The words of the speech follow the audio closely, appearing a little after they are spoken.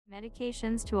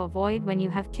Medications to avoid when you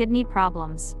have kidney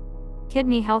problems.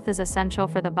 Kidney health is essential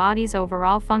for the body's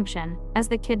overall function, as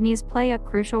the kidneys play a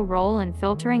crucial role in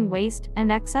filtering waste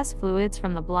and excess fluids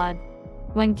from the blood.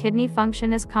 When kidney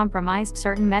function is compromised,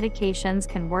 certain medications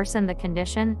can worsen the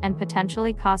condition and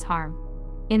potentially cause harm.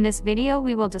 In this video,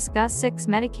 we will discuss 6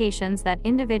 medications that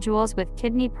individuals with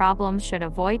kidney problems should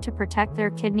avoid to protect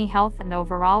their kidney health and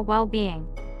overall well-being.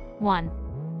 1.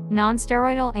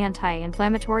 Non-steroidal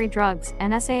anti-inflammatory drugs,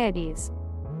 NSAIDs.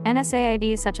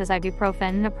 NSAIDs such as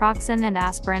ibuprofen, naproxen, and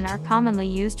aspirin are commonly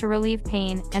used to relieve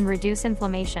pain and reduce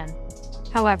inflammation.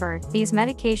 However, these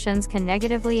medications can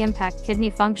negatively impact kidney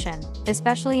function,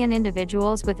 especially in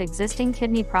individuals with existing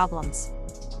kidney problems.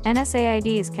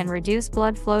 NSAIDs can reduce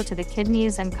blood flow to the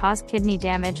kidneys and cause kidney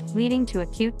damage, leading to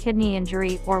acute kidney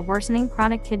injury or worsening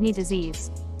chronic kidney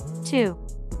disease. 2.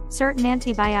 Certain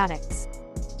antibiotics.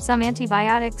 Some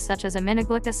antibiotics such as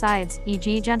aminoglycosides,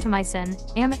 e.g. gentamicin,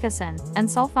 amikacin, and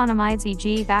sulfonamides,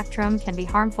 e.g. Bactrim, can be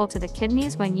harmful to the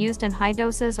kidneys when used in high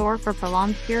doses or for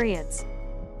prolonged periods.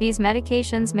 These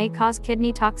medications may cause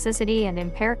kidney toxicity and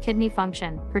impair kidney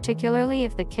function, particularly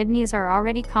if the kidneys are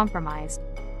already compromised.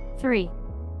 3.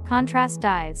 Contrast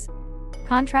dyes.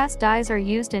 Contrast dyes are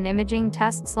used in imaging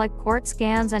tests like CORT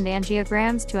scans and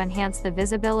angiograms to enhance the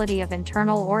visibility of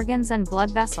internal organs and blood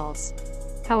vessels.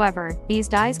 However, these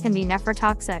dyes can be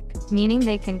nephrotoxic, meaning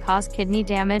they can cause kidney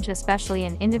damage, especially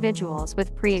in individuals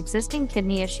with pre-existing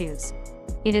kidney issues.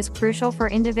 It is crucial for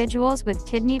individuals with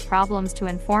kidney problems to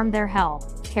inform their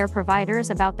health care providers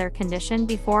about their condition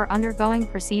before undergoing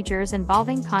procedures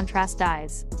involving contrast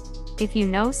dyes. If you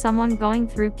know someone going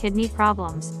through kidney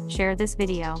problems, share this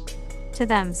video to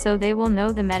them so they will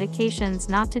know the medications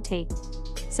not to take.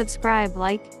 Subscribe,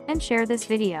 like, and share this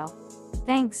video.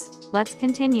 Thanks. Let's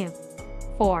continue.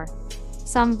 4.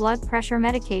 Some blood pressure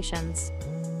medications.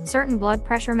 Certain blood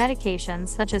pressure medications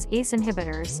such as ACE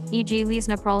inhibitors, e.g.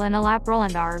 lisinopril and elapril,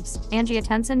 and ARBs,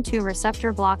 angiotensin II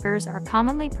receptor blockers, are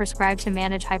commonly prescribed to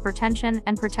manage hypertension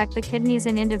and protect the kidneys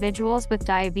in individuals with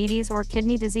diabetes or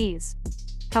kidney disease.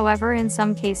 However, in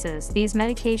some cases, these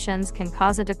medications can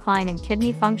cause a decline in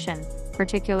kidney function,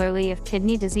 particularly if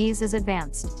kidney disease is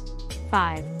advanced.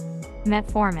 5.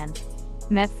 Metformin.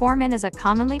 Metformin is a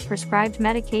commonly prescribed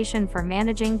medication for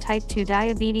managing type 2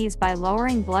 diabetes by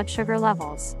lowering blood sugar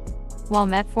levels. While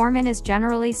metformin is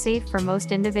generally safe for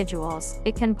most individuals,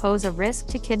 it can pose a risk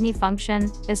to kidney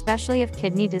function, especially if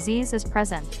kidney disease is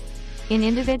present. In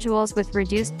individuals with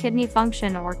reduced kidney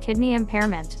function or kidney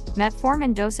impairment,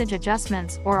 metformin dosage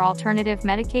adjustments or alternative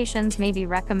medications may be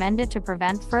recommended to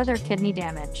prevent further kidney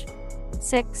damage.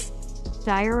 6.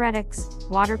 Diuretics,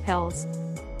 water pills.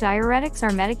 Diuretics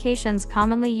are medications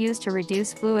commonly used to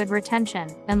reduce fluid retention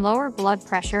and lower blood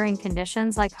pressure in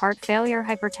conditions like heart failure,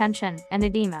 hypertension, and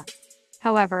edema.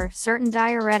 However, certain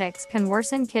diuretics can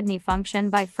worsen kidney function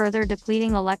by further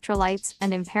depleting electrolytes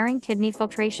and impairing kidney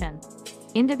filtration.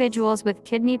 Individuals with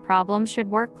kidney problems should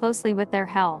work closely with their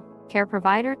health care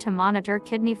provider to monitor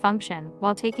kidney function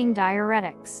while taking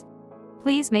diuretics.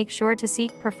 Please make sure to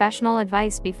seek professional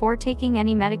advice before taking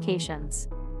any medications.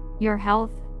 Your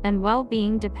health and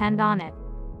well-being depend on it.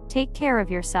 Take care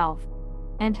of yourself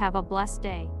and have a blessed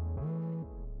day.